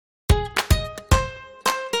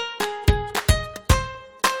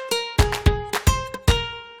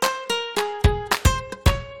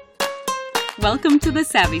Welcome to The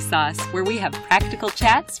Savvy Sauce, where we have practical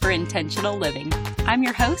chats for intentional living. I'm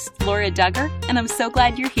your host, Laura Duggar, and I'm so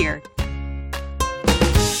glad you're here.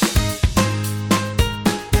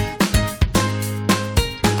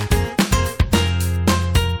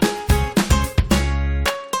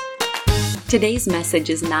 Today's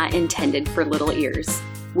message is not intended for little ears.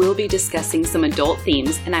 We'll be discussing some adult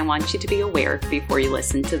themes, and I want you to be aware before you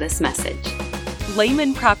listen to this message.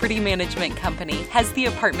 Lehman Property Management Company has the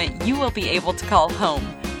apartment you will be able to call home,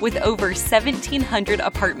 with over 1,700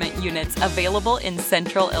 apartment units available in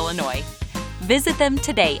Central Illinois. Visit them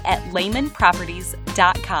today at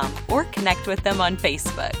lehmanproperties.com or connect with them on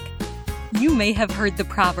Facebook. You may have heard the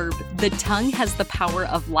proverb, "The tongue has the power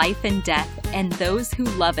of life and death, and those who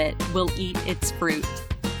love it will eat its fruit."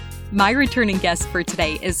 My returning guest for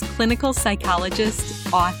today is clinical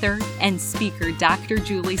psychologist, author, and speaker Dr.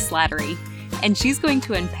 Juli Slattery, and she's going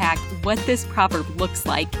to unpack what this proverb looks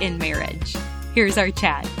like in marriage. Here's our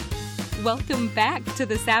chat. Welcome back to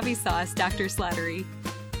The Savvy Sauce, Dr. Slattery.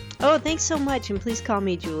 Oh, thanks so much, and please call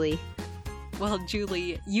me Julie. Well,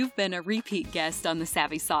 Julie, you've been a repeat guest on The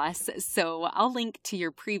Savvy Sauce, so I'll link to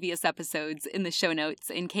your previous episodes in the show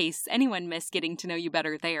notes in case anyone missed getting to know you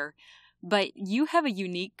better there. But you have a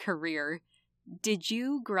unique career. Did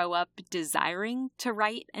you grow up desiring to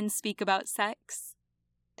write and speak about sex?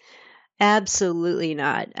 Absolutely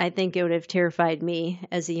not. I think it would have terrified me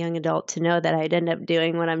as a young adult to know that I'd end up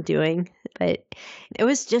doing what I'm doing. But it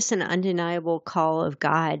was just an undeniable call of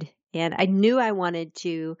God. And I knew I wanted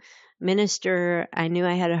to minister. I knew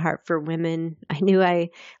I had a heart for women. I knew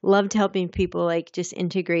I loved helping people just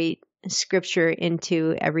integrate scripture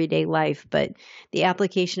into everyday life. But the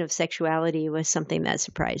application of sexuality was something that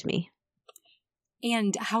surprised me.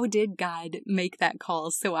 And how did God make that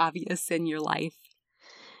call so obvious in your life?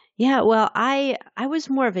 Yeah, well, I was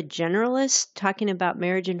more of a generalist talking about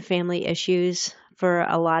marriage and family issues for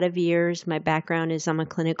a lot of years. My background is I'm a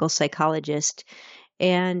clinical psychologist.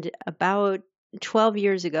 And about 12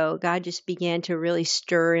 years ago, God just began to really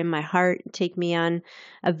stir in my heart, take me on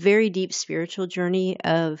a very deep spiritual journey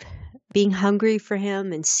of being hungry for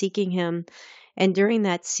Him and seeking Him. And during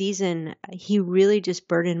that season, He really just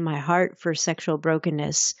burdened my heart for sexual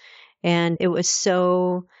brokenness. And it was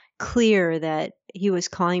so clear that He was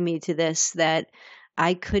calling me to this that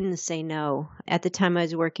I couldn't say no. At the time, I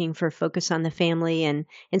was working for Focus on the Family, and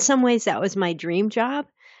in some ways that was my dream job,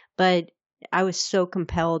 but I was so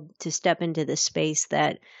compelled to step into this space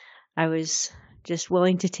that I was just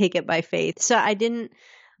willing to take it by faith. So I didn't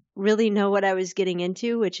really know what I was getting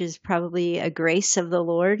into, which is probably a grace of the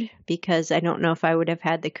Lord, because I don't know if I would have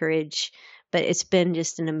had the courage, but it's been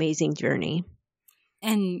just an amazing journey.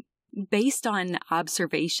 And based on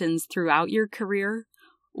observations throughout your career,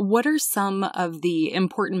 what are some of the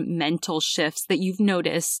important mental shifts that you've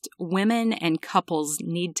noticed women and couples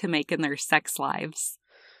need to make in their sex lives?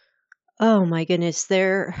 Oh my goodness,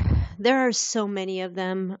 there are so many of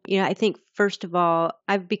them. I think first of all,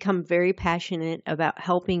 I've become very passionate about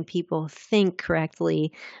helping people think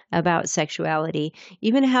correctly about sexuality,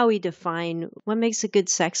 even how we define what makes a good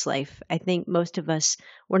sex life. I think most of us,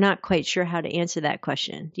 we're not quite sure how to answer that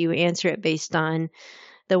question. Do you answer it based on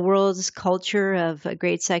the world's culture of a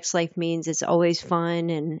great sex life means it's always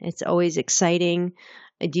fun and it's always exciting?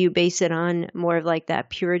 Do you base it on more of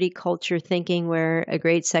that purity culture thinking where a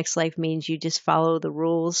great sex life means you just follow the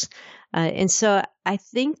rules? And so I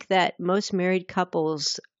think that most married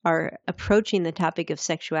couples are approaching the topic of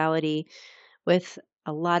sexuality with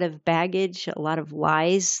a lot of baggage, a lot of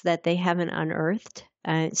lies that they haven't unearthed.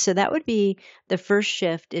 So that would be the first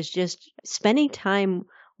shift, is just spending time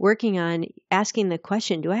working on asking the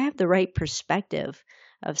question, do I have the right perspective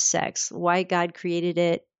of sex? Why God created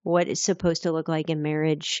it? What it's supposed to look like in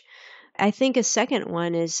marriage. I think a second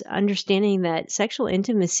one is understanding that sexual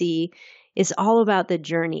intimacy is all about the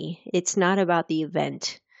journey. It's not about the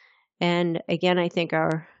event. And again, I think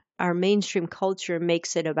our mainstream culture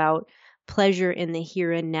makes it about pleasure in the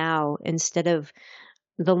here and now instead of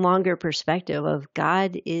the longer perspective of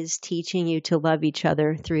God is teaching you to love each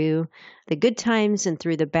other through the good times and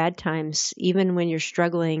through the bad times. Even when you're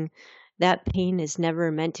struggling, that pain is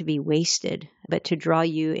never meant to be wasted, but to draw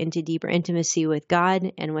you into deeper intimacy with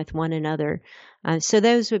God and with one another. So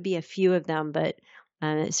those would be a few of them, but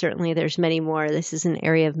certainly there's many more. This is an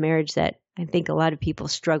area of marriage that I think a lot of people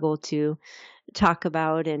struggle to talk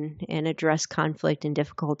about and address conflict and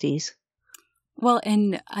difficulties. Well,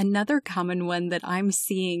 and another common one that I'm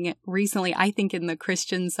seeing recently, I think in the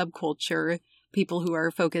Christian subculture, people who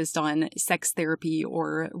are focused on sex therapy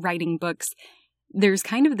or writing books, there's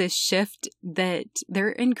kind of this shift that they're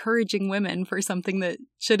encouraging women for something that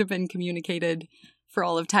should have been communicated for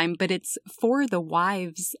all of time, but it's for the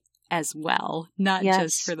wives as well, not just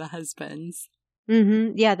Yes. for the husbands.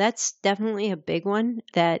 Yeah, that's definitely a big one,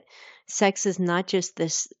 that sex is not just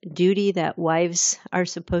this duty that wives are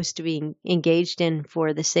supposed to be engaged in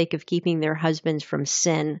for the sake of keeping their husbands from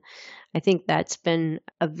sin. I think that's been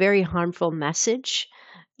a very harmful message,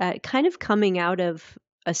 kind of coming out of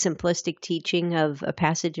a simplistic teaching of a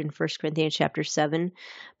passage in 1 Corinthians chapter 7.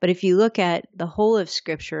 But if you look at the whole of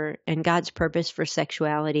Scripture and God's purpose for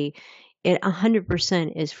sexuality, it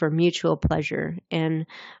 100% is for mutual pleasure and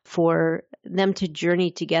for them to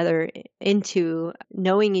journey together into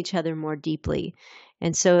knowing each other more deeply.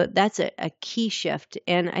 And so that's a key shift.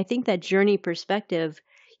 And I think that journey perspective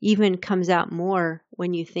even comes out more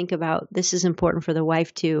when you think about this is important for the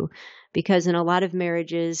wife too, because in a lot of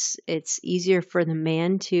marriages, it's easier for the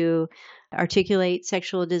man to articulate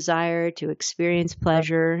sexual desire, to experience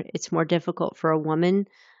pleasure. It's more difficult for a woman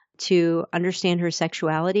to understand her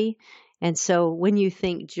sexuality. And so when you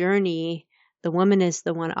think journey, the woman is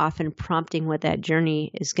the one often prompting what that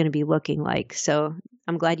journey is going to be looking like. So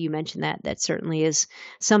I'm glad you mentioned that. That certainly is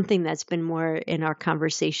something that's been more in our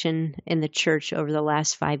conversation in the church over the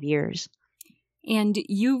last 5 years. And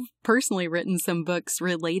you've personally written some books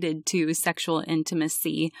related to sexual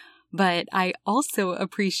intimacy, but I also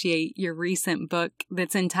appreciate your recent book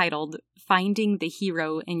that's entitled Finding the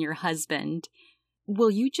Hero in Your Husband.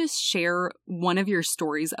 Will you just share one of your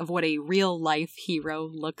stories of what a real life hero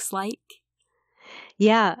looks like?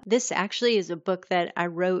 Yeah, this actually is a book that I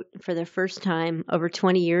wrote for the first time over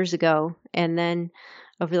 20 years ago. And then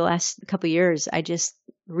over the last couple of years, I just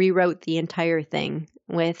rewrote the entire thing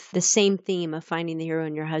with the same theme of finding the hero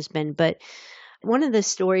in your husband. But one of the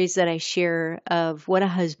stories that I share of what a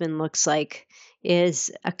husband looks like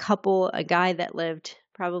is a guy that lived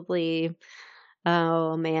probably,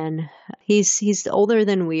 oh man, he's older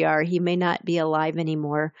than we are. He may not be alive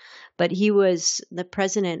anymore, but he was the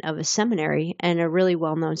president of a seminary and a really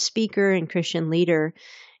well-known speaker and Christian leader.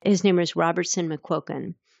 His name was Robertson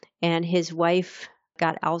McQuilkin, and his wife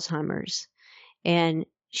got Alzheimer's, and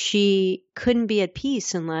she couldn't be at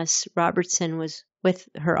peace unless Robertson was with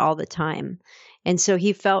her all the time. And so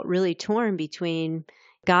he felt really torn between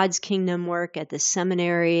God's kingdom work at the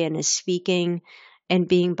seminary and his speaking and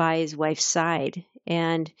being by his wife's side.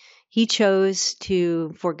 And he chose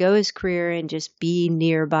to forego his career and just be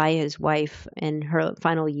nearby his wife in her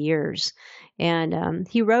final years. And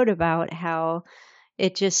he wrote about how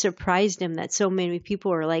it just surprised him that so many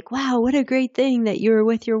people were like, wow, what a great thing that you were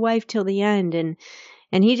with your wife till the end.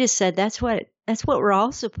 And he just said, that's what we're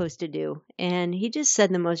all supposed to do. And he just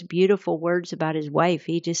said the most beautiful words about his wife.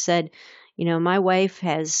 He just said, my wife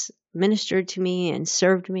has ministered to me and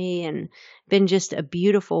served me and been just a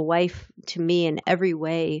beautiful wife to me in every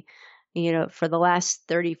way, for the last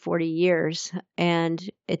 30, 40 years. And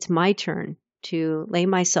it's my turn to lay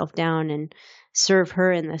myself down and serve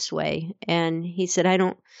her in this way. And he said, I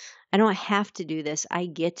don't have to do this. I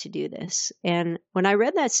get to do this. And when I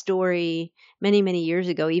read that story many, many years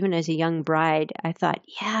ago, even as a young bride, I thought,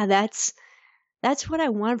 yeah, that's what I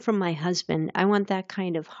want from my husband. I want that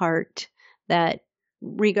kind of heart that,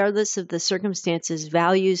 regardless of the circumstances,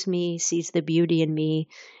 values me, sees the beauty in me,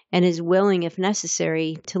 and is willing, if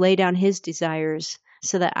necessary, to lay down his desires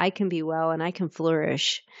so that I can be well and I can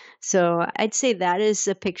flourish. So I'd say that is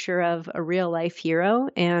a picture of a real life hero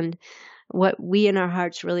and what we in our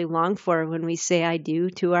hearts really long for when we say I do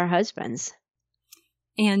to our husbands.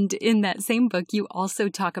 And in that same book, you also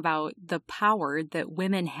talk about the power that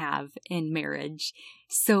women have in marriage.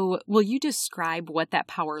 So will you describe what that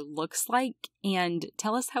power looks like and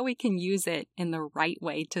tell us how we can use it in the right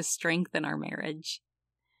way to strengthen our marriage?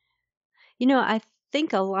 I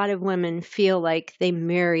think a lot of women feel like they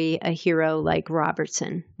marry a hero like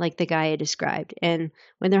Robertson, like the guy I described. And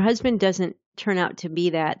when their husband doesn't turn out to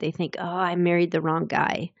be that, they think, oh, I married the wrong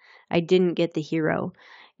guy. I didn't get the hero.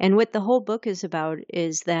 And what the whole book is about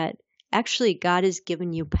is that actually God has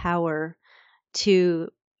given you power to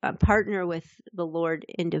partner with the Lord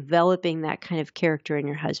in developing that kind of character in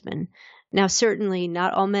your husband. Now, certainly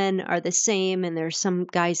not all men are the same, and there's some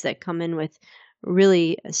guys that come in with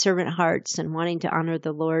really servant hearts and wanting to honor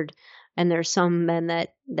the Lord. And there's some men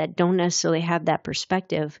that don't necessarily have that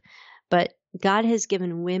perspective. But God has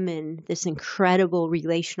given women this incredible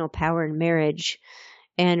relational power in marriage.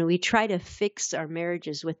 And we try to fix our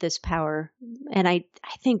marriages with this power. And I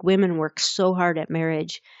think women work so hard at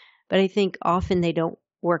marriage, but I think often they don't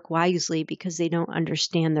work wisely because they don't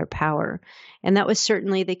understand their power. And that was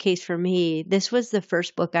certainly the case for me. This was the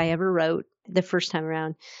first book I ever wrote the first time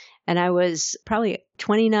around. And I was probably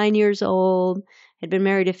 29 years old, had been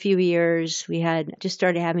married a few years. We had just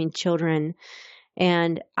started having children.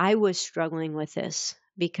 And I was struggling with this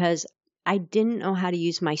because I didn't know how to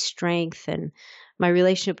use my strength and my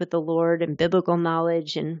relationship with the Lord and biblical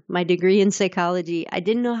knowledge and my degree in psychology. I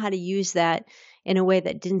didn't know how to use that in a way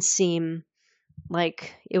that didn't seem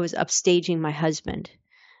like it was upstaging my husband.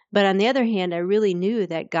 But on the other hand, I really knew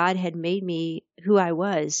that God had made me who I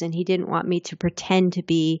was, and He didn't want me to pretend to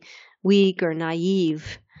be weak or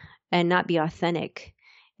naive and not be authentic.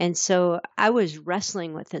 And so I was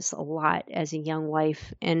wrestling with this a lot as a young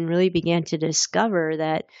wife and really began to discover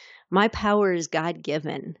that my power is God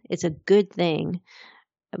given. It's a good thing,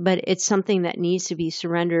 but it's something that needs to be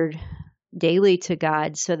surrendered daily to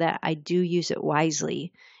God so that I do use it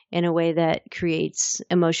wisely in a way that creates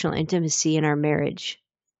emotional intimacy in our marriage.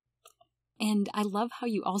 And I love how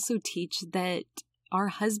you also teach that our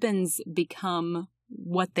husbands become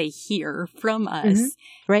what they hear from us.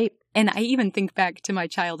 Mm-hmm. Right. And I even think back to my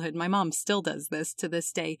childhood. My mom still does this to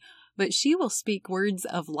this day, but she will speak words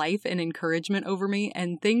of life and encouragement over me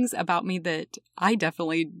and things about me that I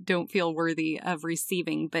definitely don't feel worthy of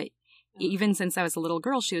receiving. But even since I was a little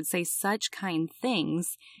girl, she would say such kind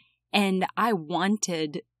things. And I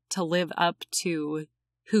wanted to live up to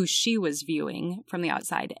who she was viewing from the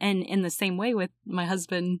outside. And in the same way with my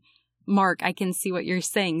husband, Mark, I can see what you're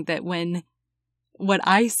saying, that when what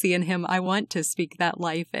I see in him, I want to speak that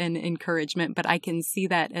life and encouragement, but I can see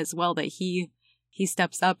that as well, that he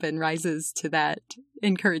steps up and rises to that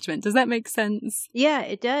encouragement. Does that make sense? Yeah,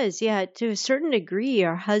 it does. Yeah, to a certain degree,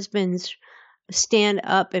 our husbands stand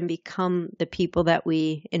up and become the people that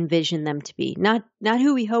we envision them to be, not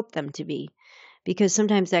who we hope them to be. Because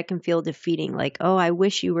sometimes that can feel defeating, like, oh, I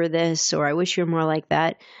wish you were this, or I wish you were more like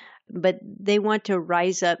that. But they want to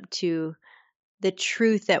rise up to the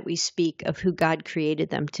truth that we speak of who God created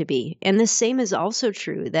them to be. And the same is also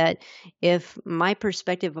true, that if my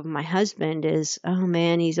perspective of my husband is, oh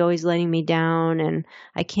man, he's always letting me down and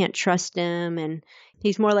I can't trust him and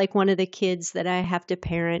he's more like one of the kids that I have to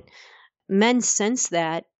parent, men sense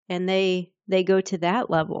that and they go to that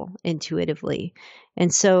level intuitively.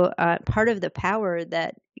 And so part of the power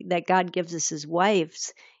that God gives us as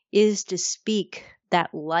wives is to speak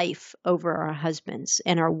that life over our husbands.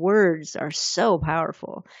 And our words are so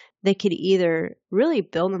powerful. They could either really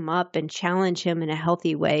build him up and challenge him in a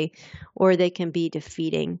healthy way, or they can be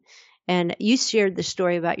defeating. And you shared the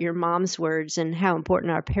story about your mom's words and how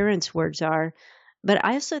important our parents' words are. But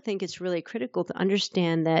I also think it's really critical to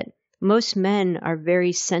understand that most men are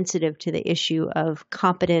very sensitive to the issue of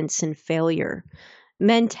competence and failure.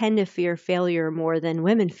 Men tend to fear failure more than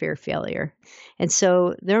women fear failure. And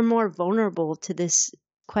so they're more vulnerable to this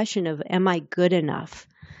question of, am I good enough?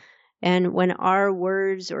 And when our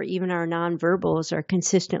words or even our nonverbals are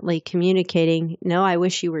consistently communicating, no, I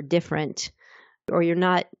wish you were different, or you're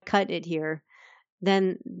not cut it here,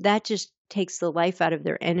 then that just takes the life out of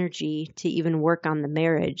their energy to even work on the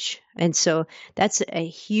marriage. And so that's a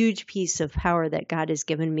huge piece of power that God has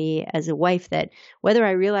given me as a wife, that whether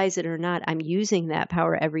I realize it or not, I'm using that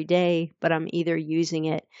power every day, but I'm either using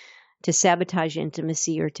it to sabotage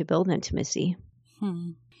intimacy or to build intimacy.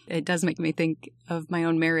 It does make me think of my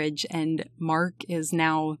own marriage, and Mark is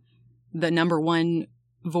now the number one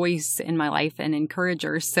voice in my life and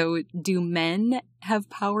encourager. So do men have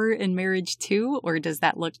power in marriage too, or does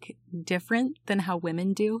that look different than how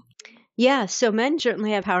women do? Yeah, so men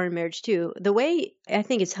certainly have power in marriage too. The way I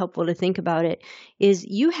think it's helpful to think about it is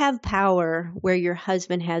you have power where your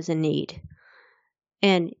husband has a need,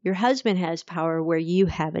 and your husband has power where you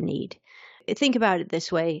have a need. Think about it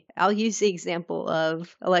this way. I'll use the example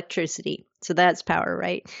of electricity. So that's power,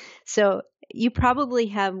 right? So you probably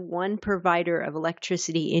have one provider of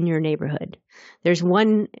electricity in your neighborhood. There's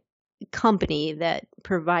one company that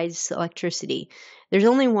provides electricity. There's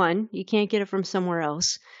only one. You can't get it from somewhere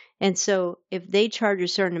else. And so if they charge a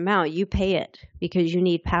certain amount, you pay it because you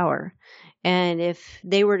need power. And if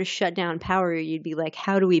they were to shut down power, you'd be like,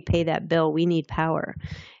 how do we pay that bill? We need power.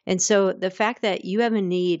 And so the fact that you have a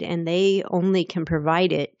need and they only can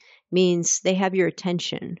provide it means they have your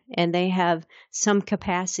attention and they have some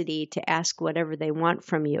capacity to ask whatever they want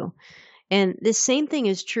from you. And the same thing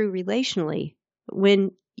is true relationally.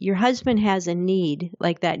 When your husband has a need,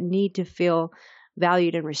 like that need to feel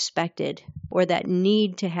valued and respected, or that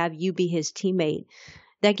need to have you be his teammate,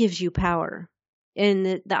 that gives you power.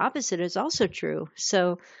 And the opposite is also true.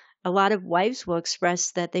 So a lot of wives will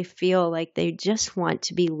express that they feel like they just want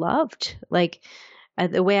to be loved. Like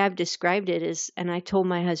the way I've described it is, and I told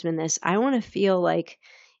my husband this, I want to feel like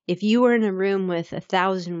if you were in a room with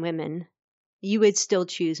 1,000 women, you would still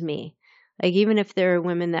choose me. Like even if there are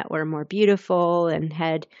women that were more beautiful and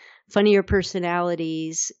had funnier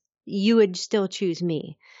personalities, you would still choose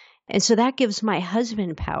me. And so that gives my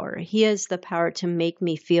husband power. He has the power to make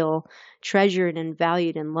me feel treasured and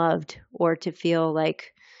valued and loved, or to feel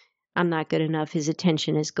like I'm not good enough. His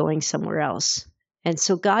attention is going somewhere else. And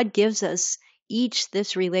so God gives us each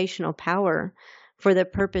this relational power for the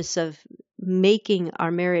purpose of making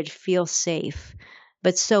our marriage feel safe.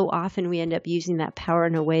 But so often we end up using that power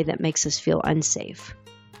in a way that makes us feel unsafe.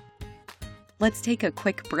 Let's take a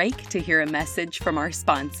quick break to hear a message from our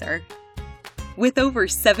sponsor. With over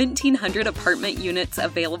 1,700 apartment units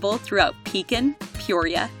available throughout Pekin,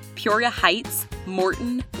 Peoria Heights,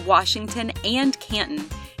 Morton, Washington, and Canton,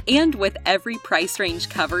 and with every price range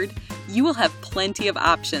covered, you will have plenty of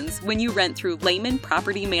options when you rent through Lehman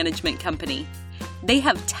Property Management Company. They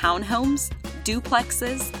have townhomes,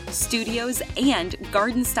 duplexes, studios, and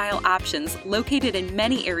garden-style options located in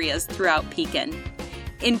many areas throughout Pekin.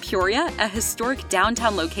 In Peoria, a historic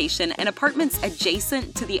downtown location and apartments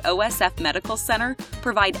adjacent to the OSF Medical Center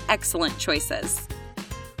provide excellent choices.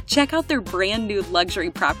 Check out their brand new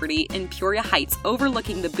luxury property in Peoria Heights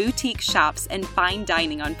overlooking the boutique shops and fine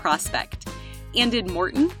dining on Prospect. And in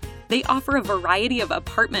Morton, they offer a variety of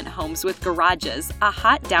apartment homes with garages, a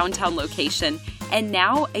hot downtown location, and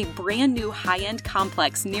now a brand new high-end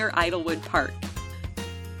complex near Idlewood Park.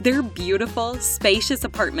 Their beautiful, spacious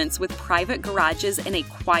apartments with private garages in a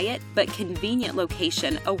quiet but convenient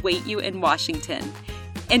location await you in Washington.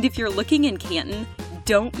 And if you're looking in Canton,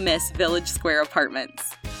 don't miss Village Square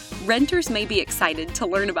Apartments. Renters may be excited to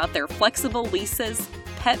learn about their flexible leases,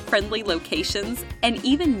 pet-friendly locations, and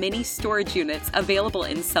even mini storage units available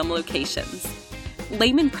in some locations.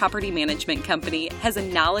 Lehman Property Management Company has a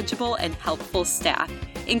knowledgeable and helpful staff,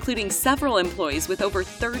 including several employees with over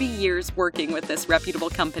 30 years working with this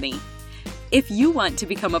reputable company. If you want to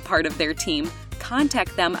become a part of their team,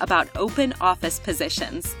 contact them about open office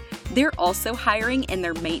positions. They're also hiring in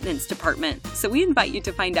their maintenance department, so we invite you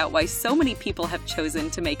to find out why so many people have chosen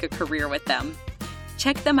to make a career with them.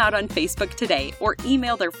 Check them out on Facebook today or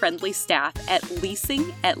email their friendly staff at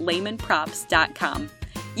leasing@lehmanprops.com.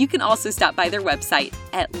 You can also stop by their website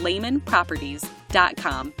at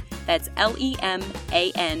lehmanproperties.com. That's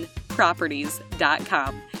LEMAN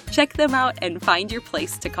properties.com. Check them out and find your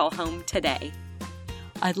place to call home today.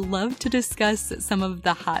 I'd love to discuss some of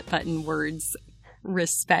the hot button words,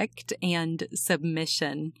 respect and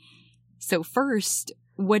submission. So first,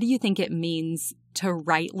 what do you think it means to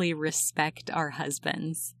rightly respect our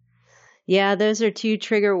husbands? Yeah, those are two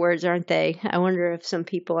trigger words, aren't they? I wonder if some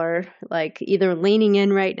people are like either leaning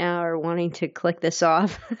in right now or wanting to click this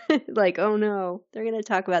off. Like, oh no, they're going to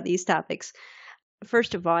talk about these topics.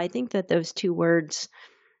 First of all, I think that those two words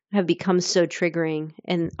have become so triggering,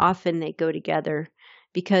 and often they go together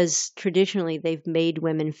because traditionally they've made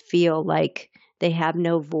women feel like they have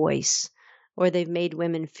no voice, or they've made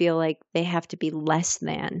women feel like they have to be less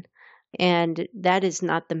than. And that is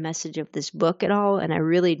not the message of this book at all. And I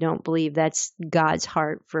really don't believe that's God's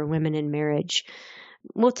heart for women in marriage.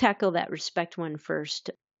 We'll tackle that respect one first.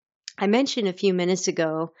 I mentioned a few minutes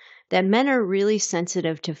ago that men are really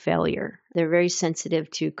sensitive to failure. They're very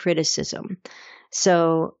sensitive to criticism.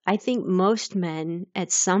 So I think most men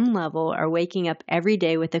at some level are waking up every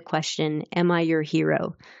day with the question, am I your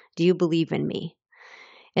hero? Do you believe in me?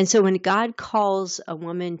 And so when God calls a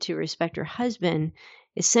woman to respect her husband,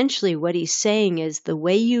 essentially what he's saying is the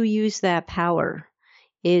way you use that power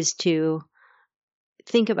is to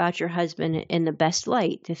think about your husband in the best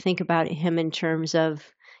light, to think about him in terms of,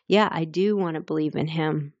 yeah, I do want to believe in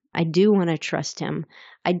him. I do want to trust him.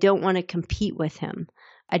 I don't want to compete with him.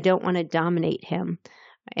 I don't want to dominate him.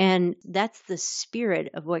 And that's the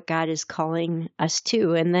spirit of what God is calling us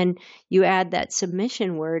to. And then you add that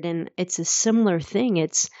submission word, and it's a similar thing.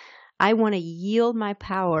 It's, I want to yield my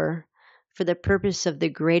power for the purpose of the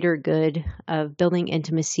greater good of building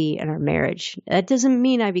intimacy in our marriage. That doesn't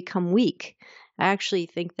mean I become weak. I actually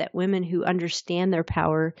think that women who understand their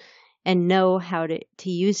power and know how to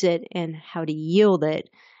use it and how to yield it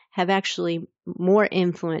have actually more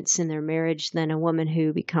influence in their marriage than a woman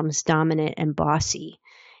who becomes dominant and bossy.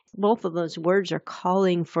 Both of those words are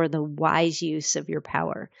calling for the wise use of your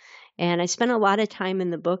power. And I spent a lot of time in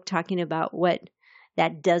the book talking about what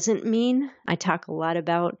that doesn't mean. I talk a lot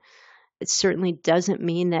about it certainly doesn't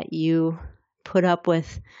mean that you put up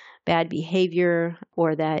with bad behavior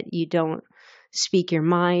or that you don't speak your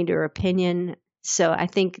mind or opinion. So I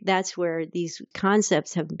think that's where these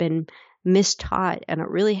concepts have been mistaught, and it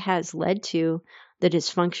really has led to the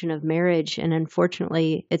dysfunction of marriage. And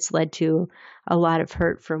unfortunately, it's led to a lot of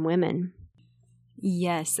hurt from women.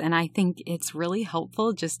 Yes, and I think it's really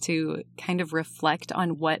helpful just to kind of reflect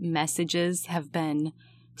on what messages have been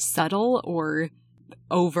subtle or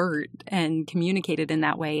overt and communicated in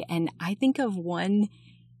that way. And I think of one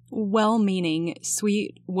well-meaning,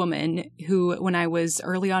 sweet woman who, when I was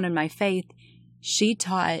early on in my faith, she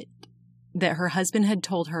taught that her husband had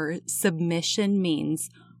told her submission means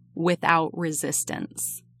without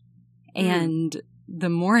resistance. And the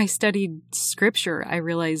more I studied scripture, I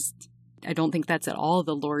realized I don't think that's at all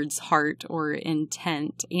the Lord's heart or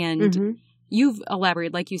intent. And you've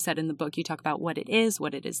elaborated, like you said in the book, you talk about what it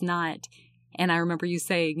is not. And I remember you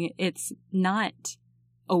saying it's not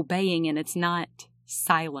obeying and it's not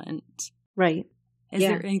silent. Right. Is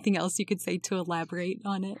there anything else you could say to elaborate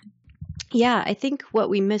on it? Yeah, I think what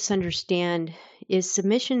we misunderstand is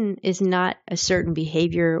submission is not a certain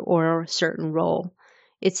behavior or a certain role.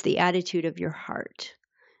 It's the attitude of your heart.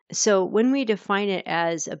 So when we define it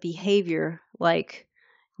as a behavior, like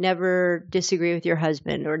never disagree with your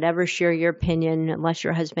husband or never share your opinion unless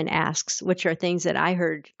your husband asks, which are things that I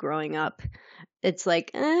heard growing up, it's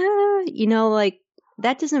like, like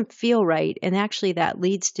that doesn't feel right. And actually that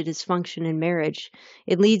leads to dysfunction in marriage.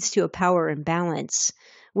 It leads to a power imbalance.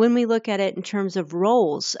 When we look at it in terms of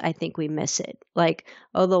roles, I think we miss it. Like,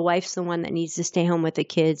 oh, the wife's the one that needs to stay home with the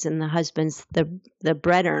kids and the husband's the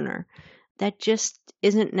bread earner. That just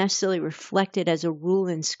isn't necessarily reflected as a rule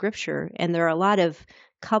in scripture. And there are a lot of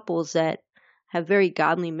couples that have very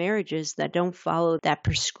godly marriages that don't follow that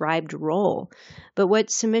prescribed role. But what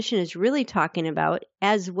submission is really talking about,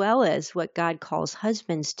 as well as what God calls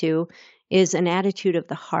husbands to, is an attitude of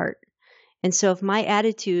the heart. And so if my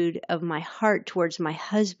attitude of my heart towards my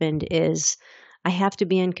husband is, I have to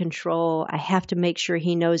be in control, I have to make sure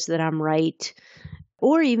he knows that I'm right,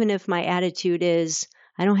 or even if my attitude is,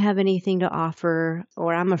 I don't have anything to offer,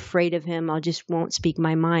 or I'm afraid of him, just won't speak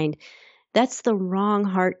my mind, that's the wrong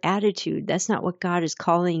heart attitude. That's not what God is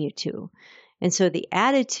calling you to. And so the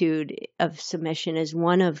attitude of submission is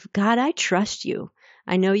one of, God, I trust you.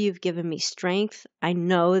 I know you've given me strength. I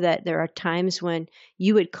know that there are times when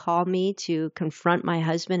you would call me to confront my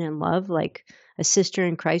husband in love, like a sister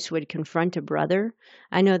in Christ would confront a brother.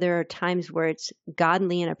 I know there are times where it's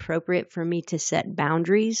godly and appropriate for me to set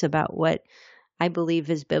boundaries about what I believe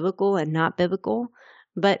is biblical and not biblical.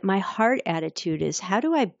 But my heart attitude is, how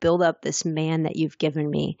do I build up this man that you've given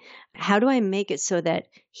me? How do I make it so that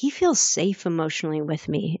he feels safe emotionally with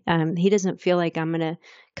me? He doesn't feel like I'm going to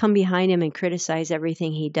come behind him and criticize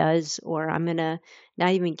everything he does, or I'm going to not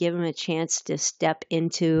even give him a chance to step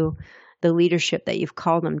into the leadership that you've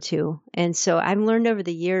called him to. And so I've learned over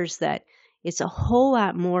the years that it's a whole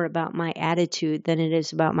lot more about my attitude than it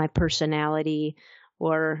is about my personality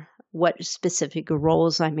or what specific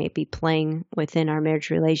roles I may be playing within our marriage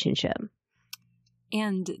relationship.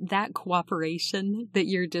 And that cooperation that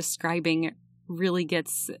you're describing really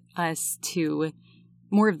gets us to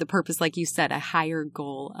more of the purpose, like you said, a higher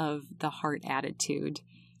goal of the heart attitude.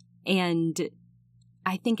 And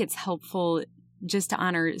I think it's helpful just to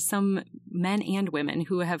honor some men and women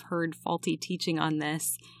who have heard faulty teaching on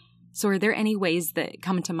this. So are there any ways that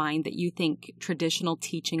come to mind that you think traditional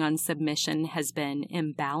teaching on submission has been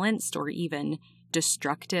imbalanced or even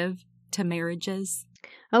destructive to marriages?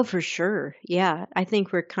 Oh, for sure. Yeah. I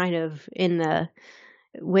think we're kind of in the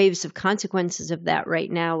waves of consequences of that right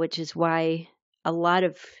now, which is why a lot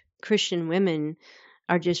of Christian women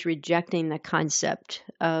are just rejecting the concept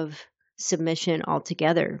of submission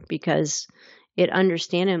altogether because it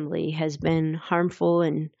understandably has been harmful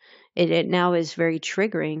and it now is very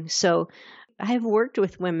triggering. So I have worked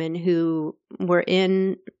with women who were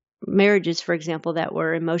in marriages, for example, that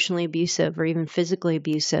were emotionally abusive or even physically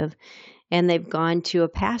abusive. And they've gone to a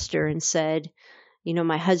pastor and said,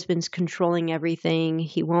 my husband's controlling everything.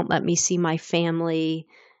 He won't let me see my family.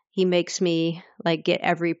 He makes me get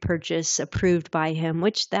every purchase approved by him,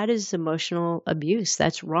 which that is emotional abuse.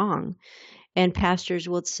 That's wrong. And pastors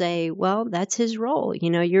will say, well, that's his role.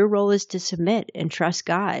 Your role is to submit and trust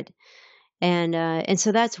God. And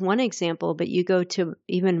so that's one example, but you go to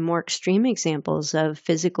even more extreme examples of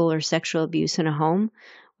physical or sexual abuse in a home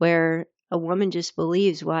where a woman just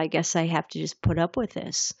believes, well, I guess I have to just put up with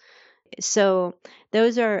this. So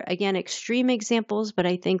those are, again, extreme examples, but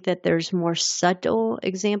I think that there's more subtle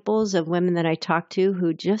examples of women that I talk to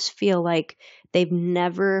who just feel like they've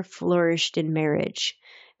never flourished in marriage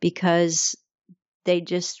because they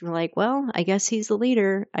just were like, well, I guess he's the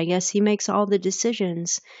leader. I guess he makes all the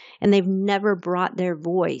decisions. And they've never brought their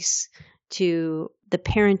voice to the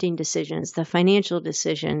parenting decisions, the financial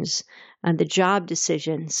decisions, the job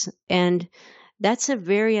decisions. And that's a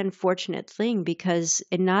very unfortunate thing because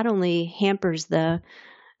it not only hampers the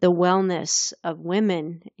wellness of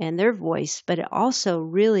women and their voice, but it also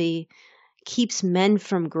really keeps men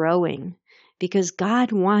from growing. because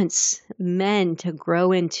God wants men to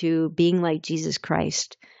grow into being like Jesus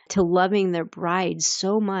Christ, to loving their bride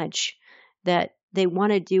so much that they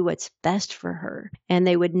want to do what's best for her. And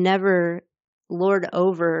they would never lord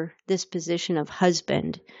over this position of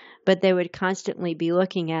husband, but they would constantly be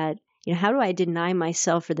looking at, how do I deny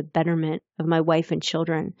myself for the betterment of my wife and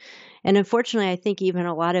children? And unfortunately, I think even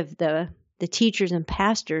a lot of the teachers and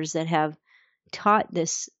pastors that have taught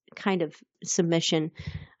this kind of submission,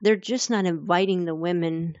 they're just not inviting the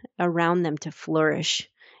women around them to flourish.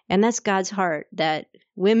 And that's God's heart, that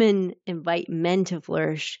women invite men to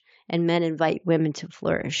flourish and men invite women to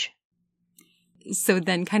flourish. So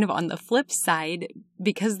then kind of on the flip side,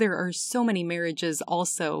 because there are so many marriages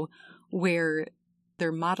also where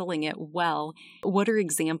they're modeling it well, what are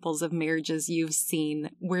examples of marriages you've seen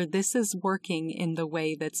where this is working in the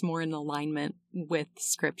way that's more in alignment with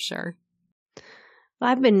Scripture? Well,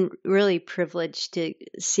 I've been really privileged to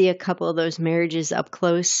see a couple of those marriages up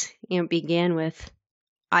close. It began with,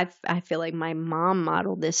 I feel like my mom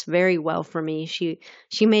modeled this very well for me. She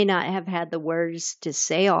may not have had the words to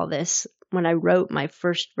say all this when I wrote my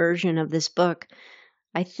first version of this book.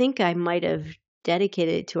 I think I might have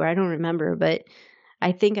dedicated it to her. I don't remember, but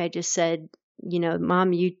I think I just said,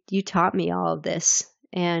 Mom, you taught me all of this.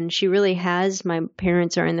 And she really has. My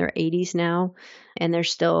parents are in their 80s now, and they're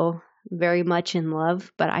still very much in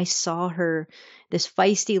love. But I saw her, this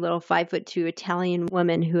feisty little 5'2" Italian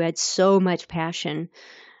woman who had so much passion.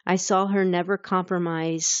 I saw her never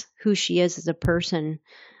compromise who she is as a person,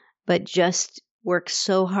 but just work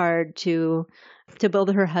so hard to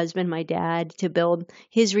build her husband, my dad, to build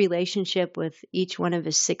his relationship with each one of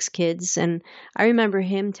his 6 kids. And I remember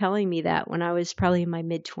him telling me that when I was probably in my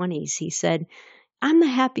mid-20s. He said, I'm the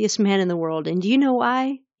happiest man in the world. And do you know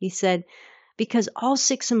why? He said, because all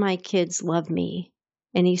 6 of my kids love me.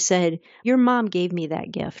 And he said, your mom gave me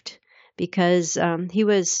that gift. Because he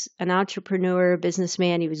was an entrepreneur,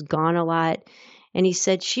 businessman. He was gone a lot. And he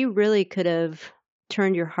said, she really could have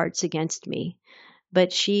turned your hearts against me.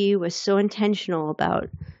 But she was so intentional about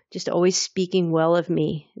just always speaking well of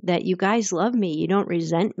me, that you guys love me. You don't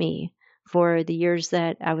resent me for the years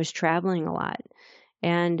that I was traveling a lot.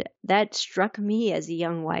 And that struck me as a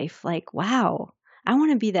young wife, like, wow, I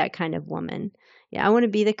want to be that kind of woman. Yeah, I want to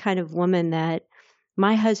be the kind of woman that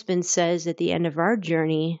my husband says at the end of our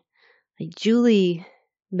journey, like, Julie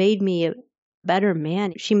made me a better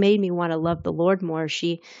man. She made me want to love the Lord more.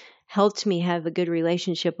 She helped me have a good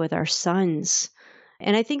relationship with our sons.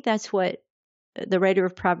 And I think that's what the writer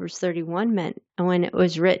of Proverbs 31 meant when it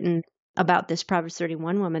was written about this Proverbs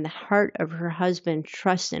 31 woman. The heart of her husband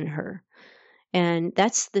trusts in her. And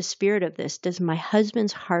that's the spirit of this. Does my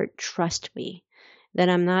husband's heart trust me? That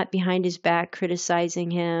I'm not behind his back criticizing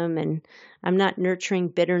him, and I'm not nurturing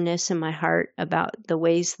bitterness in my heart about the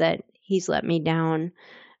ways that he's let me down.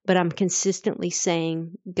 But I'm consistently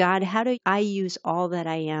saying, God, how do I use all that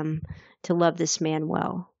I am to love this man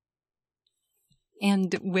well?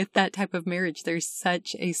 And with that type of marriage, there's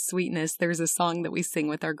such a sweetness. There's a song that we sing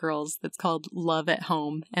with our girls that's called Love at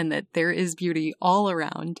Home, and that there is beauty all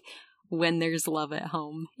around when there's love at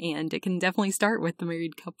home. And it can definitely start with the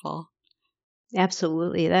married couple.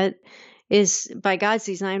 Absolutely. That is by God's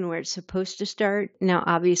design where it's supposed to start. Now,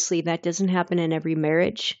 obviously, that doesn't happen in every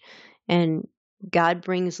marriage. And God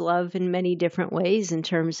brings love in many different ways in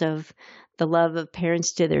terms of the love of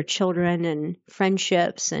parents to their children and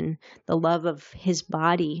friendships and the love of his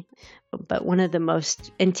body. But one of the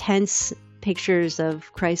most intense pictures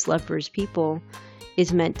of Christ's love for his people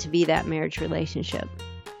is meant to be that marriage relationship.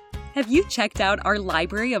 Have you checked out our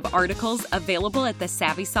library of articles available at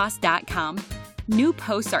thesavvysauce.com? New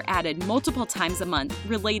posts are added multiple times a month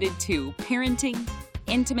related to parenting,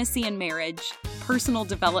 intimacy and marriage, personal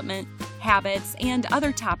development, habits, and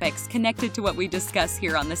other topics connected to what we discuss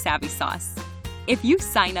here on The Savvy Sauce. If you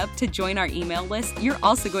sign up to join our email list, you're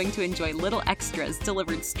also going to enjoy little extras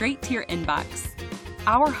delivered straight to your inbox.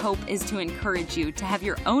 Our hope is to encourage you to have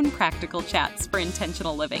your own practical chats for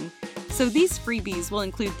intentional living. So these freebies will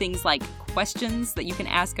include things like questions that you can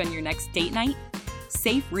ask on your next date night,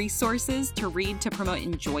 safe resources to read to promote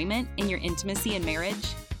enjoyment in your intimacy and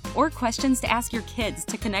marriage, or questions to ask your kids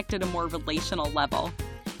to connect at a more relational level.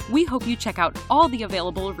 We hope you check out all the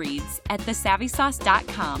available reads at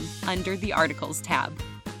thesavvysauce.com under the Articles tab.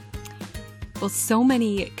 Well, so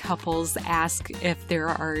many couples ask if there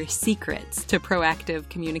are secrets to proactive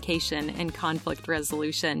communication and conflict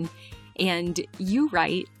resolution. And you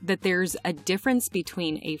write that there's a difference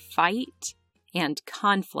between a fight and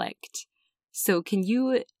conflict. So can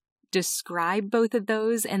you describe both of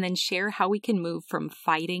those and then share how we can move from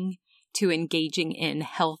fighting to engaging in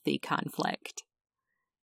healthy conflict?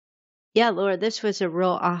 Yeah, Laura, this was a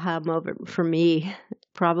real aha moment for me.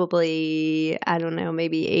 Probably, I don't know,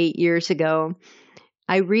 maybe 8 years ago.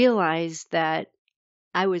 I realized that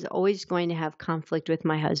I was always going to have conflict with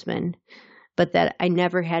my husband, but that I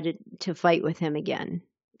never had to fight with him again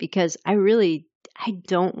because I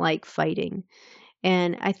don't like fighting.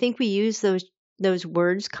 And I think we use those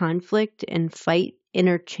words conflict and fight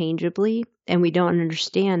interchangeably, and we don't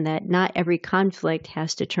understand that not every conflict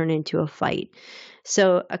has to turn into a fight.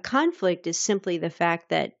 So a conflict is simply the fact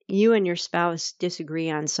that you and your spouse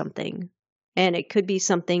disagree on something. And it could be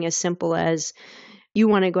something as simple as you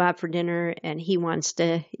want to go out for dinner and he wants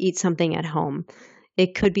to eat something at home.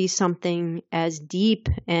 It could be something as deep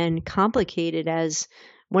and complicated as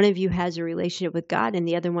one of you has a relationship with God and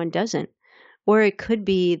the other one doesn't. Or it could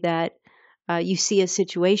be that you see a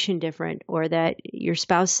situation different, or that your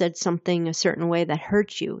spouse said something a certain way that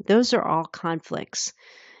hurts you. Those are all conflicts.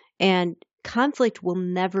 And conflict will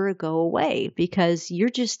never go away because you're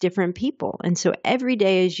just different people. And so every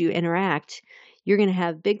day as you interact, you're going to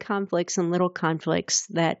have big conflicts and little conflicts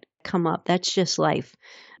that come up. That's just life.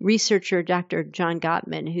 Researcher Dr. John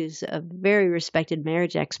Gottman, who's a very respected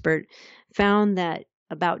marriage expert, found that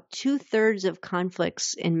about 2/3 of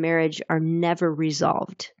conflicts in marriage are never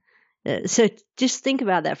resolved. So just think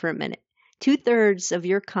about that for a minute. 2/3 of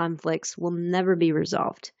your conflicts will never be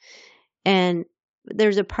resolved. And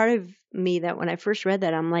there's a part of me that when I first read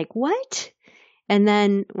that, I'm like, what? And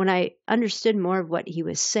then when I understood more of what he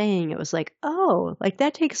was saying, it was like, oh, like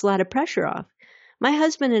that takes a lot of pressure off. My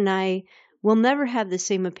husband and I will never have the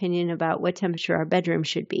same opinion about what temperature our bedroom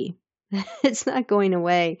should be. It's not going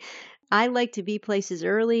away. I like to be places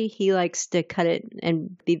early. He likes to cut it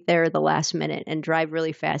and be there the last minute and drive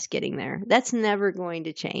really fast getting there. That's never going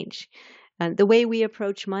to change. The way we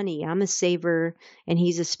approach money, I'm a saver and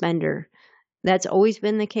he's a spender. That's always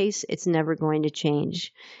been the case. It's never going to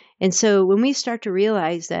change. And so when we start to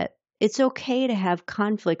realize that it's okay to have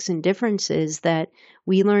conflicts and differences that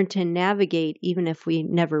we learn to navigate even if we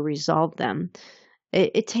never resolve them,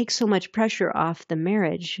 it takes so much pressure off the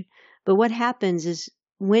marriage. But what happens is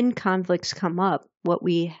when conflicts come up, what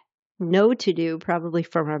we know to do, probably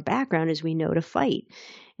from our background, is we know to fight.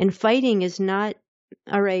 And fighting is not,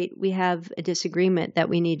 all right, we have a disagreement that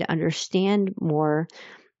we need to understand more,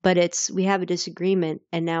 but we have a disagreement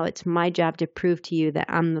and now it's my job to prove to you that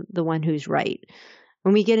I'm the one who's right.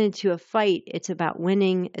 When we get into a fight, it's about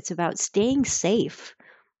winning. It's about staying safe.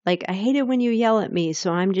 Like, I hate it when you yell at me,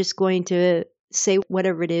 so I'm just going to say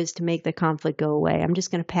whatever it is to make the conflict go away. I'm just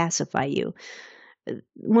going to pacify you.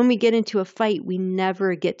 When we get into a fight, we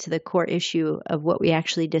never get to the core issue of what we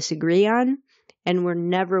actually disagree on, and we're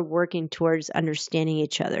never working towards understanding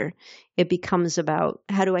each other. It becomes about,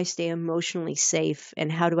 how do I stay emotionally safe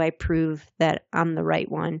and how do I prove that I'm the right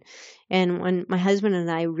one? And when my husband and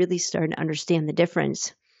I really started to understand the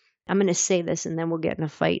difference, I'm going to say this and then we'll get in a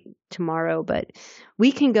fight tomorrow, but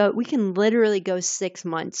we can literally go 6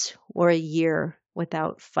 months or a year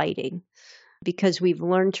without fighting because we've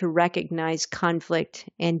learned to recognize conflict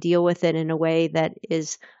and deal with it in a way that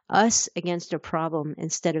is us against a problem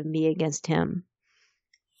instead of me against him.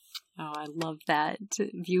 Oh, I love that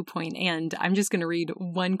viewpoint. And I'm just going to read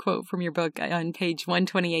one quote from your book. On page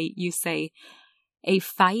 128, you say, "A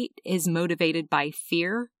fight is motivated by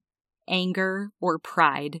fear, anger, or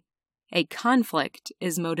pride. A conflict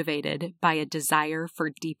is motivated by a desire for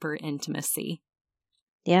deeper intimacy."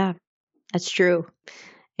 Yeah, that's true.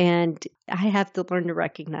 And I have to learn to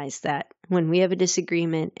recognize that when we have a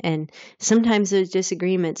disagreement, and sometimes those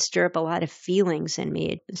disagreements stir up a lot of feelings in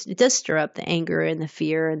me. It does stir up the anger and the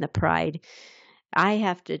fear and the pride. I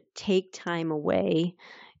have to take time away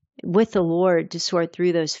with the Lord to sort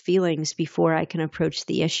through those feelings before I can approach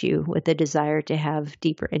the issue with a desire to have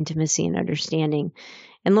deeper intimacy and understanding.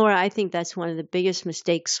 And Laura, I think that's one of the biggest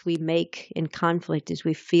mistakes we make in conflict is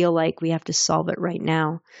we feel like we have to solve it right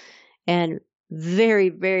now. And very,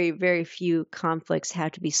 very, very few conflicts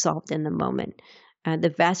have to be solved in the moment.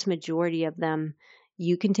 The vast majority of them,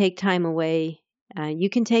 you can take time away. You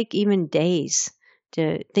can take even days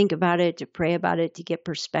to think about it, to pray about it, to get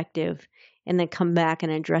perspective, and then come back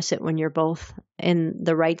and address it when you're both in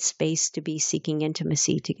the right space to be seeking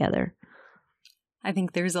intimacy together. I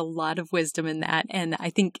think there's a lot of wisdom in that. And I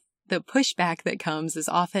think the pushback that comes is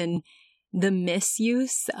often the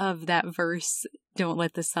misuse of that verse, "Don't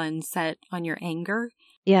let the sun set on your anger."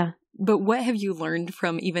 Yeah. But what have you learned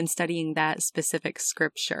from even studying that specific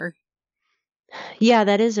scripture? Yeah,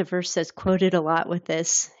 that is a verse that's quoted a lot with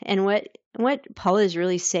this. And what Paul is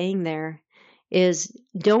really saying there is,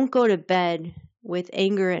 don't go to bed with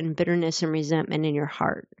anger and bitterness and resentment in your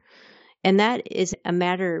heart. And that is a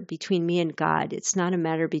matter between me and God. It's not a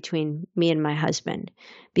matter between me and my husband,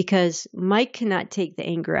 because Mike cannot take the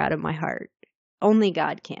anger out of my heart. Only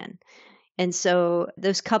God can. And so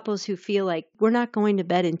those couples who feel like we're not going to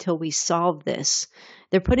bed until we solve this,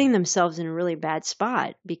 they're putting themselves in a really bad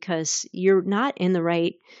spot, because you're not in the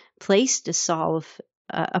right place to solve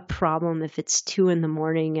a problem if it's 2 a.m.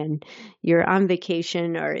 and you're on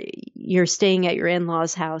vacation or you're staying at your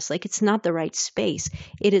in-laws' house. Like, it's not the right space.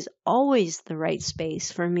 It is always the right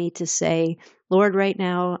space for me to say, Lord, right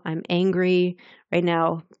now I'm angry. Right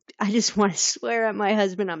now I just want to swear at my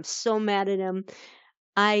husband. I'm so mad at him.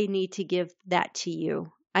 I need to give that to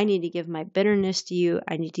you. I need to give my bitterness to you.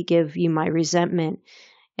 I need to give you my resentment,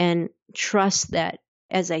 and trust that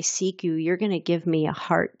as I seek you, you're going to give me a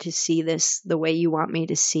heart to see this the way you want me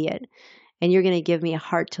to see it. And you're going to give me a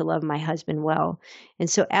heart to love my husband well. And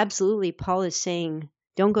so absolutely, Paul is saying,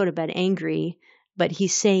 don't go to bed angry, but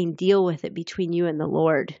he's saying, deal with it between you and the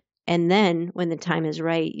Lord. And then when the time is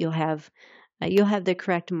right, you'll have the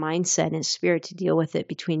correct mindset and spirit to deal with it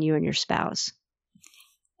between you and your spouse.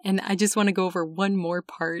 And I just want to go over one more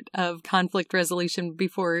part of conflict resolution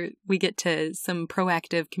before we get to some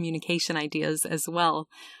proactive communication ideas as well.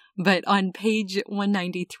 But on page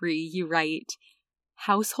 193, you write,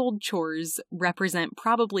 household chores represent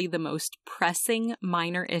probably the most pressing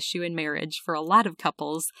minor issue in marriage for a lot of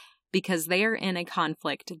couples because they are in a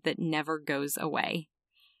conflict that never goes away.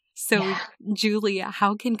 So, yeah. Julie,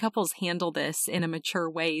 how can couples handle this in a mature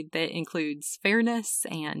way that includes fairness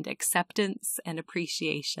and acceptance and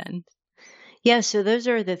appreciation? Yeah, so those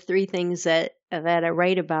are the 3 things that I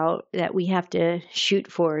write about that we have to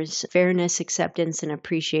shoot for: is fairness, acceptance, and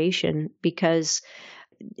appreciation. Because,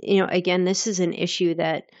 again, this is an issue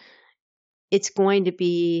that it's going to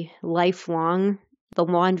be lifelong. The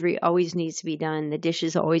laundry always needs to be done. The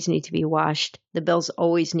dishes always need to be washed. The bills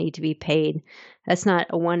always need to be paid. That's not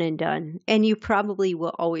a one and done. And you probably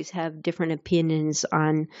will always have different opinions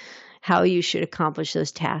on how you should accomplish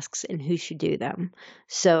those tasks and who should do them.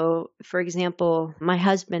 So, for example, my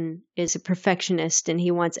husband is a perfectionist and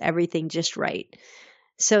he wants everything just right.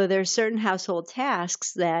 So there are certain household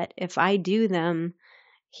tasks that if I do them,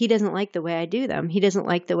 he doesn't like the way I do them. He doesn't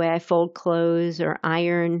like the way I fold clothes or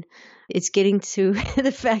iron. It's getting to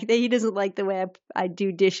the fact that he doesn't like the way I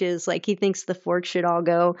do dishes. Like, he thinks the fork should all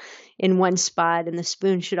go in one spot and the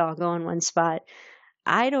spoon should all go in one spot.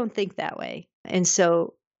 I don't think that way. And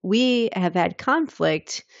so we have had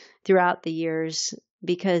conflict throughout the years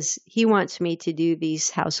because he wants me to do these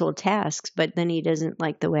household tasks, but then he doesn't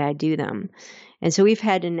like the way I do them. And so we've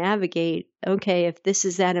had to navigate, okay, if this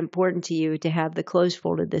is that important to you to have the clothes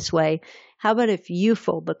folded this way, how about if you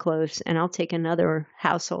fold the clothes and I'll take another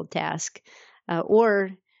household task? Or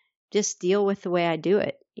just deal with the way I do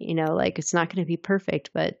it. Like, it's not going to be perfect,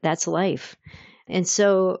 but that's life. And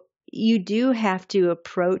so you do have to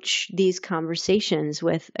approach these conversations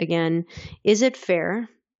with, again, is it fair?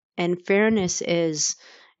 And fairness is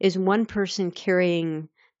one person carrying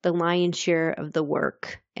the lion's share of the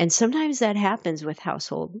work. And sometimes that happens with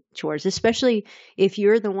household chores, especially if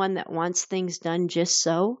you're the one that wants things done just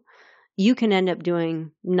so. You can end up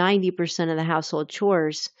doing 90% of the household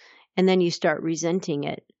chores, and then you start resenting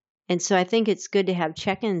it. And so I think it's good to have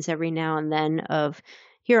check-ins every now and then of,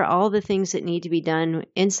 here are all the things that need to be done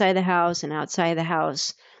inside the house and outside the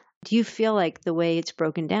house. Do you feel like the way it's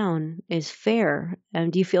broken down is fair?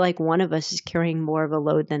 Do you feel like one of us is carrying more of a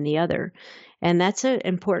load than the other? And that's an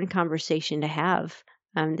important conversation to have.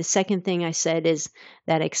 The second thing I said is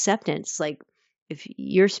that acceptance. Like, if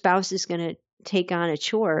your spouse is going to take on a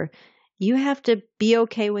chore, you have to be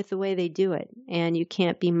okay with the way they do it. And you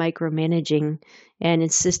can't be micromanaging and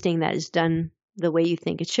insisting that it's done the way you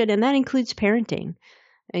think it should. And that includes parenting.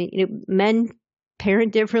 Men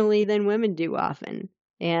parent differently than women do often.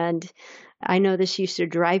 And I know this used to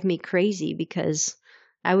drive me crazy because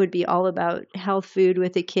I would be all about health food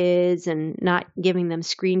with the kids and not giving them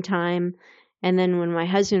screen time. And then when my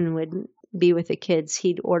husband would be with the kids,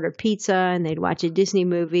 he'd order pizza and they'd watch a Disney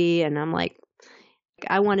movie. And I'm like,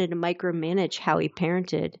 I wanted to micromanage how he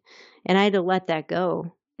parented. And I had to let that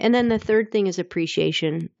go. And then the third thing is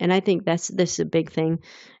appreciation. And I think this is a big thing.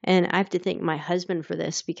 And I have to thank my husband for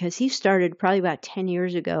this because he started probably about 10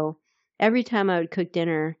 years ago. Every time I would cook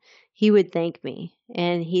dinner, he would thank me,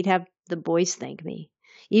 and he'd have the boys thank me.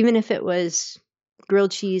 Even if it was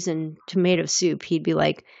grilled cheese and tomato soup, he'd be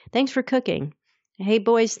like, thanks for cooking. Hey,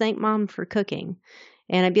 boys, thank mom for cooking.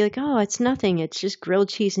 And I'd be like, oh, it's nothing. It's just grilled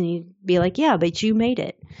cheese. And he'd be like, yeah, but you made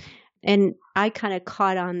it. And I kind of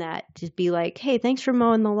caught on that to be like, hey, thanks for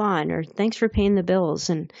mowing the lawn or thanks for paying the bills.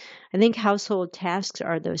 And I think household tasks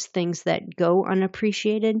are those things that go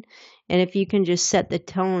unappreciated. And if you can just set the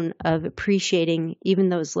tone of appreciating even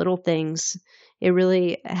those little things, it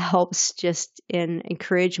really helps just in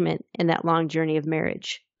encouragement in that long journey of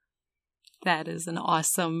marriage. That is an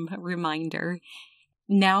awesome reminder.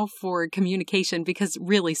 Now for communication, because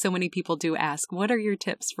really so many people do ask, what are your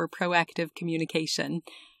tips for proactive communication?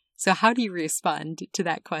 So how do you respond to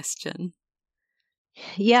that question?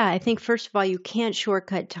 Yeah, I think first of all, you can't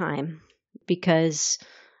shortcut time because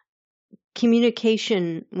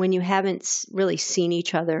communication, when you haven't really seen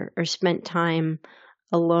each other or spent time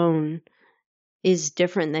alone, is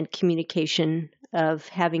different than communication of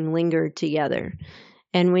having lingered together.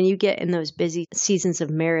 And when you get in those busy seasons of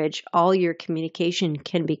marriage, all your communication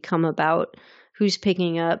can become about who's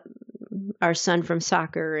picking up our son from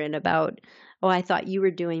soccer and about, oh, I thought you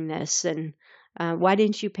were doing this. And why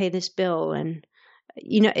didn't you pay this bill? And,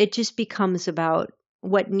 it just becomes about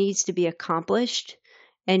what needs to be accomplished.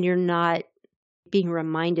 And you're not being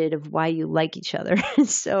reminded of why you like each other.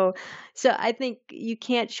 So I think you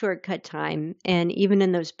can't shortcut time. And even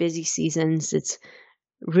in those busy seasons, it's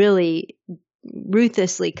really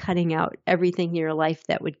ruthlessly cutting out everything in your life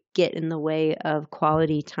that would get in the way of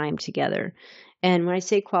quality time together. And when I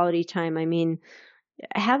say quality time, I mean,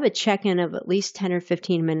 have a check-in of at least 10 or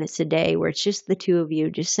 15 minutes a day where it's just the two of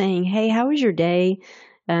you just saying, hey, how was your day?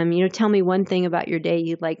 Tell me one thing about your day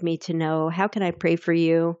you'd like me to know. How can I pray for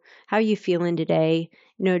you? How are you feeling today?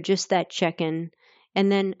 Just that check-in.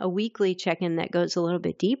 And then a weekly check-in that goes a little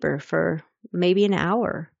bit deeper for maybe an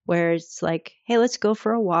hour, where it's like, hey, let's go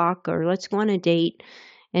for a walk or let's go on a date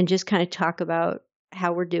and just kind of talk about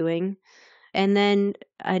how we're doing. And then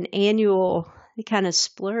an annual kind of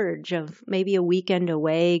splurge of maybe a weekend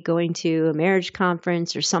away, going to a marriage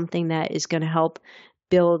conference or something that is going to help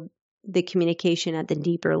build the communication at the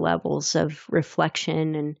deeper levels of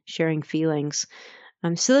reflection and sharing feelings.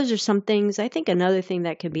 So those are some things. I think another thing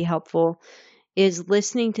that can be helpful is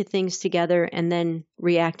listening to things together and then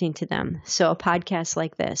reacting to them. So a podcast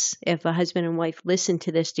like this, if a husband and wife listen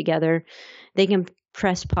to this together, they can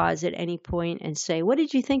press pause at any point and say, what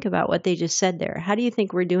did you think about what they just said there? How do you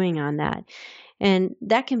think we're doing on that? And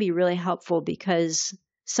that can be really helpful because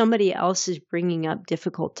somebody else is bringing up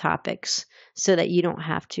difficult topics so that you don't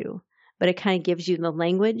have to. But it kind of gives you the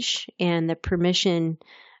language and the permission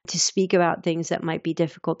to speak about things that might be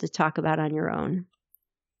difficult to talk about on your own.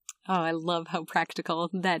 Oh, I love how practical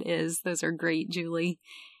that is. Those are great, Julie.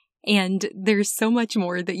 And there's so much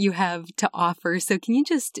more that you have to offer. So can you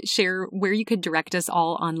just share where you could direct us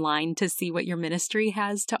all online to see what your ministry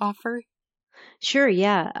has to offer? Sure,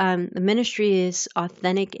 yeah. The ministry is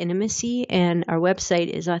Authentic Intimacy, and our website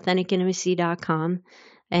is authenticintimacy.com.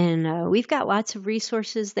 And we've got lots of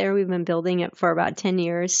resources there. We've been building it for about 10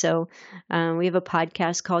 years. So we have a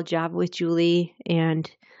podcast called Java with Julie and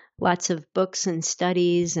lots of books and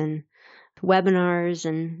studies and webinars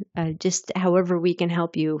and just however we can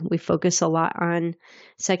help you. We focus a lot on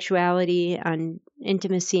sexuality, on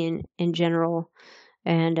intimacy in general,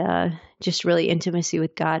 and just really intimacy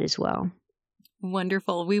with God as well.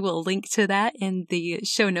 Wonderful. We will link to that in the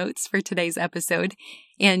show notes for today's episode.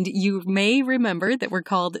 And you may remember that we're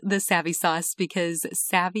called the Savvy Sauce because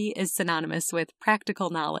savvy is synonymous with practical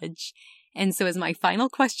knowledge. And so as my final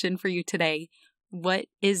question for you today, what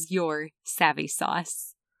is your savvy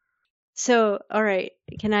sauce? So, all right,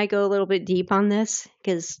 can I go a little bit deep on this?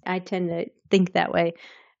 Because I tend to think that way.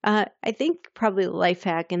 I think probably the life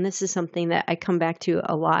hack, and this is something that I come back to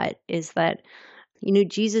a lot, is that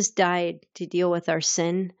Jesus died to deal with our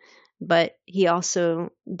sin, but he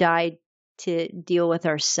also died to deal with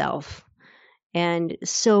ourself. And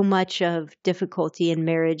so much of difficulty in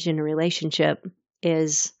marriage and a relationship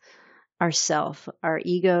is ourself, our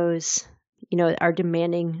egos, our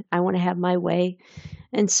demanding, I want to have my way.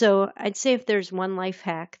 And so I'd say if there's one life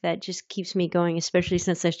hack that just keeps me going, especially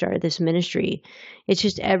since I started this ministry, it's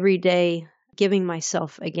just every day giving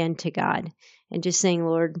myself again to God and just saying,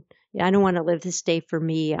 Lord, I don't want to live this day for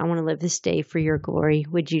me. I want to live this day for your glory.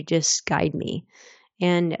 Would you just guide me?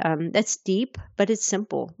 And that's deep, but it's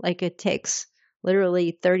simple. Like it takes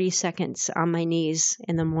literally 30 seconds on my knees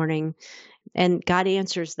in the morning, and God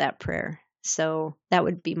answers that prayer. So that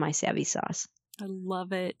would be my savvy sauce. I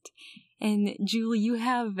love it. And Julie, you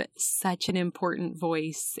have such an important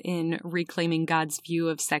voice in reclaiming God's view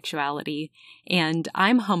of sexuality. And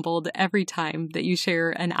I'm humbled every time that you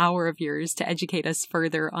share an hour of yours to educate us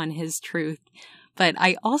further on his truth. But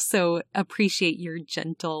I also appreciate your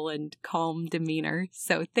gentle and calm demeanor.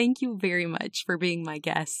 So thank you very much for being my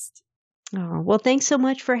guest. Oh, well, thanks so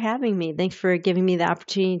much for having me. Thanks for giving me the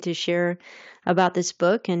opportunity to share about this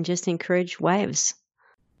book and just encourage wives.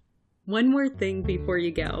 One more thing before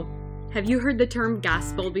you go. Have you heard the term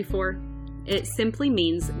gospel before? It simply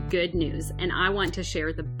means good news, and I want to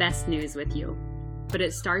share the best news with you. But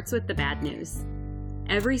it starts with the bad news.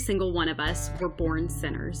 Every single one of us were born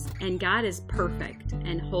sinners, and God is perfect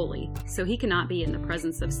and holy, so he cannot be in the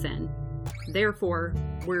presence of sin. Therefore,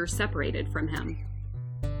 we're separated from him.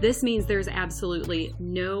 This means there's absolutely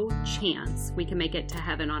no chance we can make it to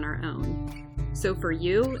heaven on our own. So for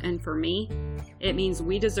you and for me, it means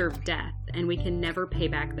we deserve death, and we can never pay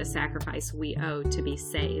back the sacrifice we owe to be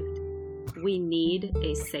saved. We need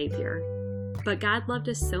a Savior. But God loved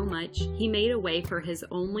us so much, he made a way for his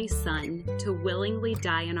only Son to willingly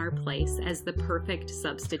die in our place as the perfect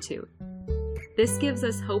substitute. This gives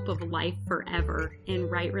us hope of life forever in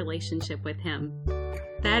right relationship with him.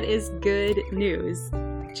 That is good news.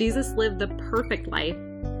 Jesus lived the perfect life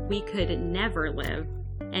we could never live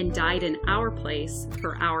and died in our place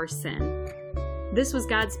for our sin. This was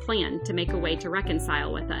God's plan to make a way to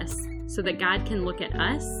reconcile with us so that God can look at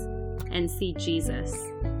us and see Jesus.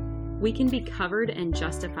 We can be covered and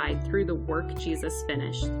justified through the work Jesus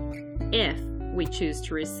finished, if we choose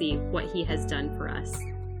to receive what he has done for us.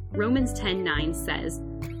 Romans 10:9 says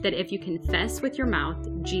that if you confess with your mouth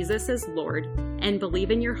Jesus is Lord and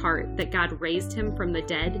believe in your heart that God raised him from the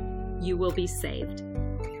dead, you will be saved.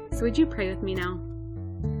 So would you pray with me now?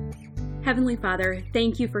 Heavenly Father,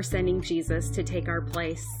 thank you for sending Jesus to take our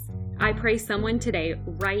place. I pray someone today,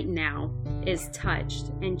 right now, is touched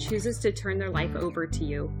and chooses to turn their life over to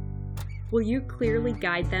you. Will you clearly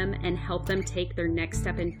guide them and help them take their next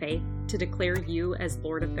step in faith to declare you as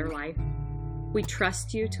Lord of their life? We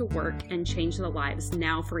trust you to work and change the lives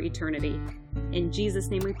now for eternity. In Jesus'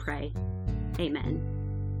 name we pray.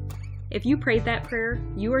 Amen. If you prayed that prayer,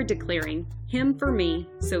 you are declaring him for me,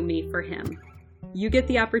 so me for him. You get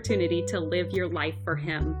the opportunity to live your life for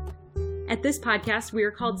him. At this podcast, we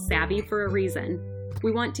are called Savvy for a reason.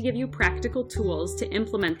 We want to give you practical tools to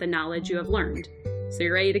implement the knowledge you have learned. So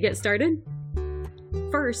you ready to get started?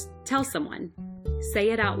 First, tell someone.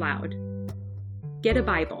 Say it out loud. Get a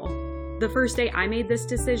Bible. The first day I made this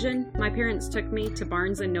decision, my parents took me to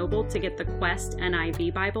Barnes & Noble to get the Quest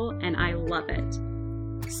NIV Bible, and I love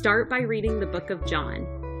it. Start by reading the book of John.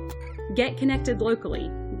 Get connected locally,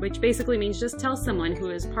 which basically means just tell someone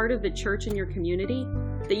who is part of the church in your community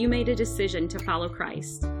that you made a decision to follow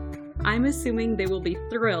Christ. I'm assuming they will be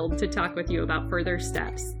thrilled to talk with you about further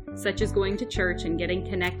steps, such as going to church and getting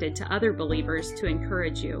connected to other believers to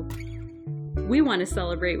encourage you. We want to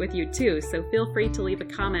celebrate with you too, so feel free to leave a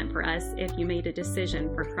comment for us if you made a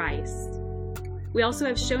decision for Christ. We also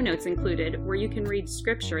have show notes included where you can read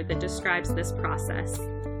scripture that describes this process.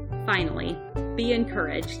 Finally, be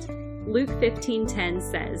encouraged. Luke 15:10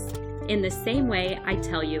 says, "In the same way I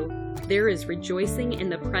tell you, there is rejoicing in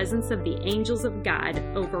the presence of the angels of God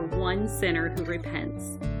over one sinner who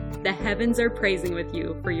repents." The heavens are praising with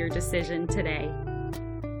you for your decision today.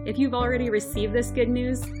 If you've already received this good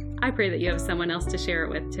news, I pray that you have someone else to share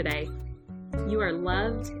it with today. You are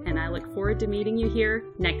loved, and I look forward to meeting you here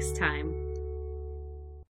next time.